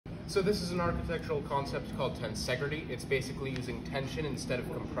So this is an architectural concept called Tensegrity. It's basically using tension instead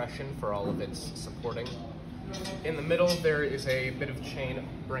of compression for all of its supporting. In the middle there is a bit of chain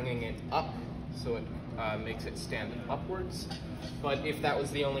bringing it up, so it makes it stand upwards. But if that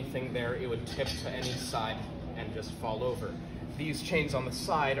was the only thing there, it would tip to any side and just fall over. These chains on the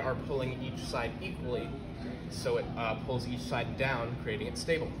side are pulling each side equally, so it pulls each side down, creating it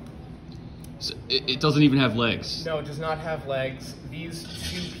stable. So it doesn't even have legs? No, it does not have legs. These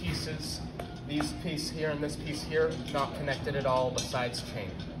two pieces, this piece here and this piece here, not connected at all besides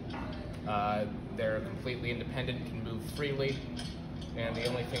chain. They're completely independent, can move freely, and the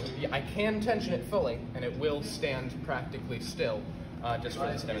only thing, I can tension it fully, and it will stand practically still. Just for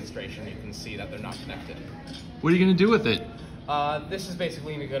this demonstration, you can see that they're not connected. What are you going to do with it? This is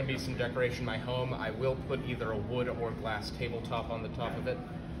basically going to be some decoration in my home. I will put either a wood or glass tabletop on the top of it.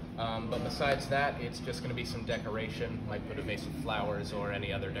 But besides that, it's just going to be some decoration. Might put a vase of flowers or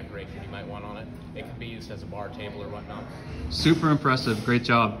any other decoration you might want on it. It can be used as a bar table or whatnot. Super impressive. Great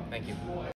job. Thank you.